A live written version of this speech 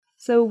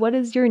So what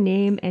is your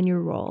name and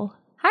your role?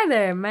 Hi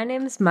there, my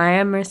name is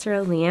Maya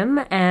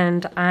Mercer-Liam,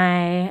 and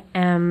I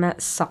am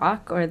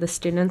SOC, or the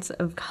Students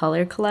of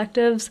Color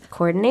Collective's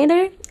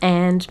coordinator,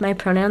 and my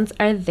pronouns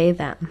are they,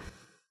 them.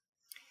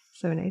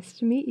 So nice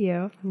to meet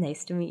you.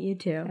 Nice to meet you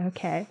too.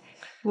 Okay.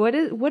 What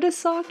is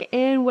SOC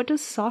and what does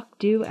SOC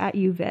do at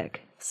UVic?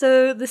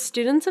 So the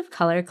Students of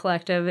Color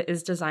Collective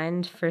is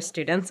designed for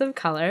students of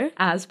color,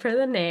 as per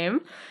the name,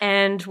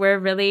 and we're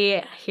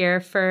really here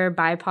for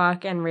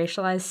BIPOC and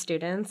racialized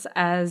students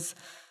as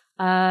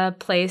a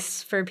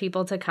place for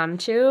people to come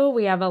to.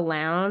 We have a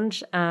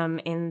lounge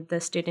in the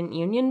Student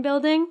Union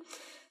building.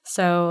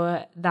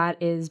 So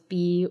that is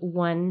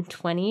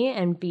B120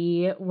 and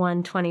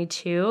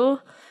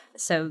B122.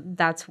 So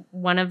that's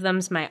one of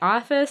them's my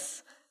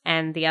office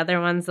and the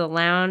other one's the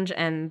lounge,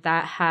 and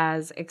that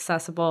has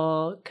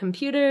accessible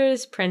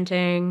computers,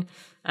 printing,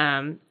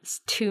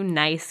 two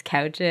nice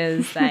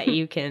couches that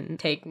you can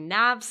take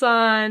naps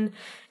on.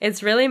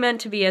 It's really meant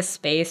to be a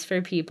space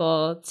for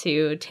people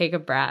to take a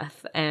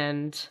breath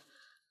and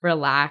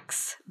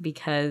relax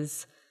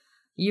because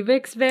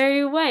UVic's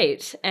very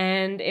white,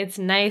 and it's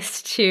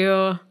nice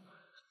to,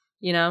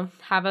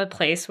 have a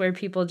place where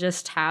people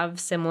just have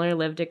similar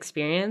lived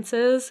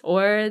experiences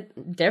or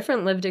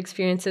different lived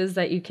experiences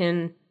that you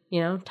can,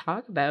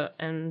 talk about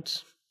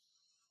and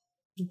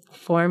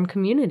form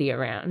community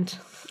around.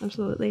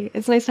 Absolutely.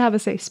 It's nice to have a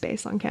safe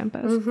space on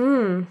campus.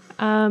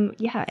 Mm-hmm.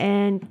 Yeah,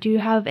 and do you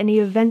have any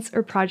events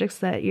or projects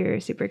that you're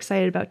super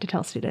excited about to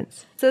tell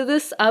students? So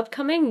this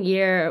upcoming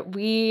year,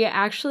 we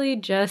actually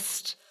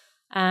just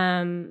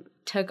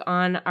took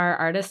on our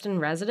Artist in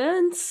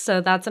Residence.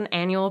 So that's an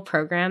annual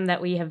program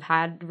that we have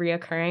had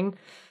reoccurring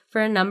for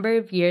a number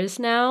of years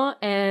now.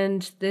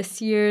 And this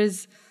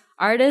year's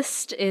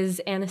artist is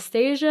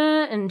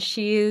Anastasia, and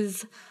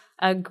she's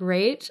a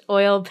great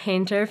oil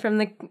painter from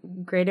the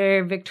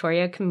Greater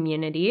Victoria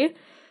community.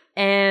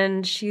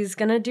 And she's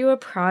going to do a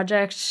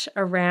project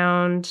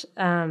around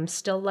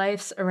still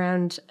lifes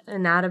around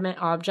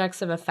inanimate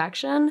objects of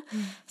affection.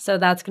 So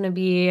that's going to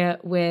be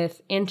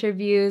with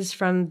interviews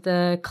from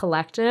the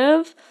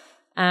collective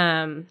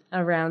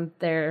around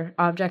their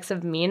objects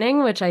of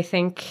meaning, which I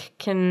think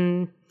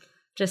can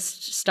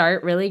just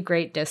start really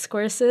great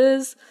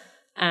discourses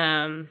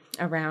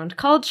around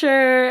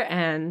culture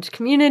and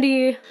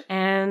community.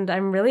 And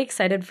I'm really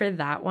excited for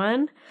that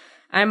one.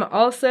 I'm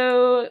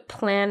also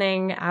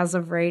planning, as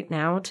of right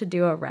now, to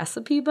do a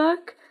recipe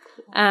book.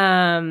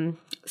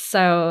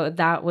 So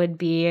that would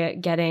be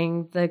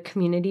getting the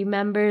community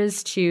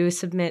members to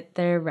submit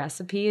their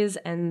recipes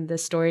and the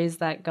stories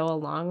that go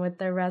along with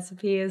their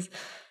recipes.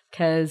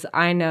 Because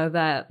I know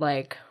that,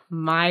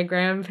 my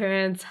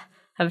grandparents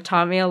have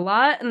taught me a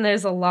lot, and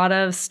there's a lot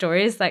of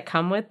stories that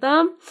come with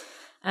them.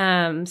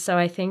 So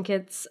I think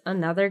it's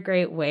another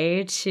great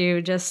way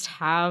to just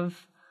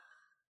have,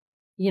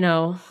 in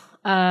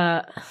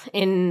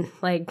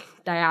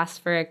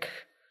diasporic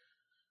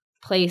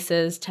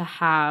places to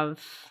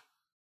have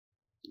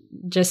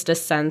just a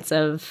sense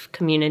of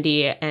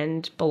community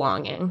and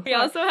belonging. We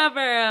also have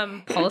our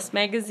Pulse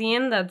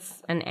magazine.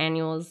 That's an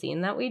annual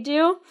zine that we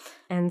do.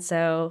 And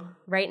so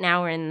right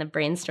now we're in the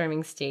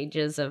brainstorming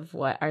stages of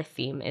what our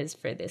theme is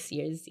for this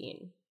year's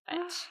zine.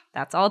 But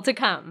that's all to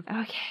come.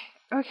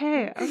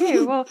 Okay.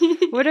 Well,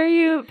 what are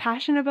you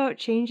passionate about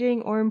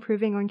changing or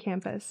improving on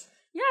campus?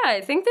 Yeah,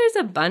 I think there's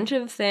a bunch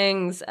of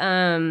things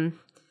that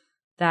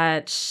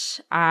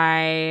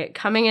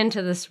coming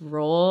into this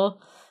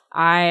role,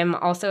 I'm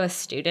also a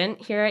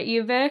student here at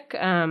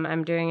UVic.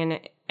 I'm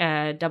doing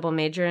a double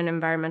major in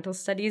environmental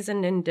studies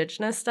and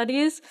Indigenous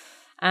studies.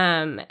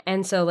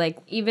 And so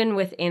even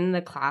within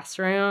the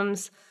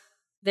classrooms,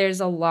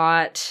 there's a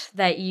lot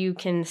that you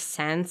can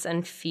sense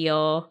and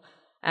feel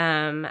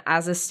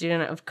as a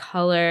student of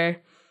color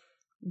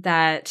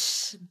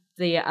that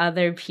the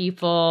other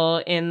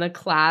people in the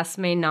class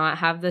may not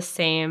have the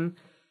same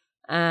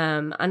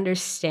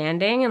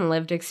understanding and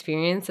lived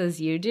experience as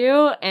you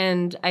do.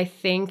 And I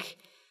think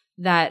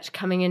that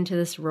coming into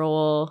this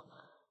role,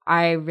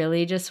 I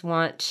really just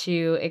want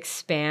to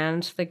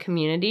expand the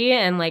community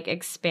and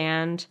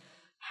expand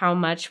how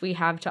much we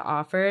have to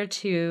offer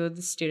to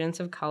the students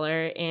of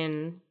color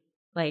in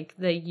the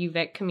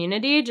UVic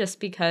community,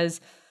 just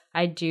because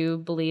I do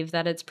believe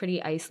that it's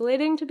pretty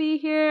isolating to be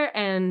here,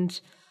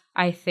 and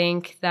I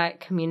think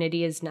that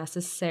community is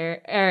necessary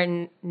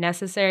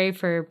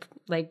for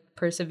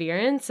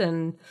perseverance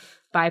and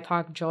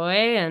BIPOC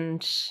joy, and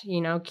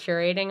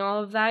curating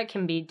all of that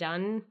can be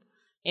done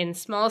in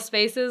small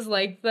spaces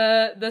like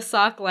the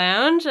SOC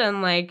Lounge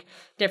and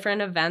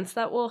different events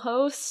that we'll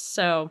host.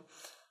 So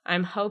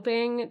I'm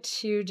hoping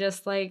to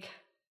just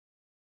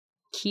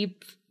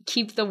keep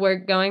the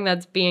work going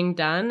that's being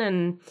done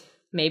and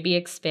maybe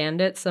expand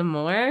it some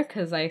more,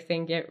 because I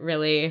think it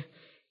really,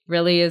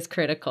 really is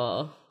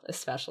critical,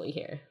 especially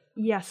here.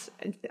 Yes,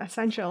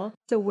 essential.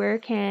 So where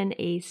can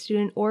a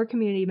student or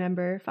community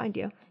member find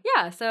you?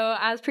 Yeah, so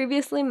as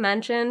previously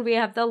mentioned, we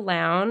have the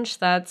lounge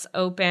that's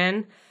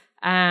open.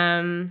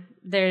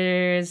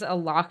 There's a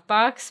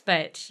lockbox,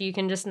 but you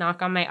can just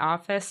knock on my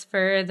office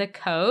for the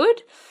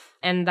code.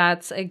 And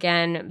that's,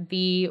 again,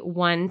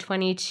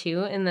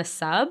 B122 in the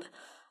sub.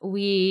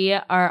 We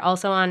are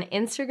also on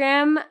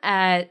Instagram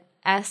at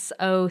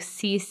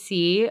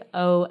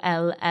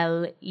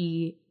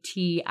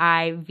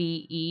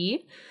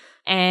SOCCOLLETIVE.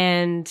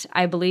 And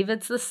I believe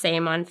it's the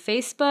same on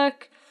Facebook.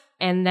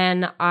 And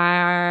then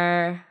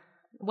our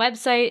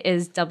website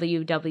is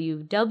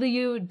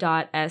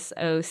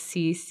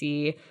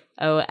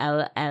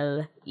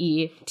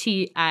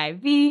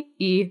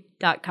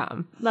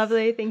www.SOCCOLLETIVE.com.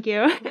 Lovely. Thank you.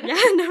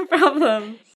 Yeah, no problem.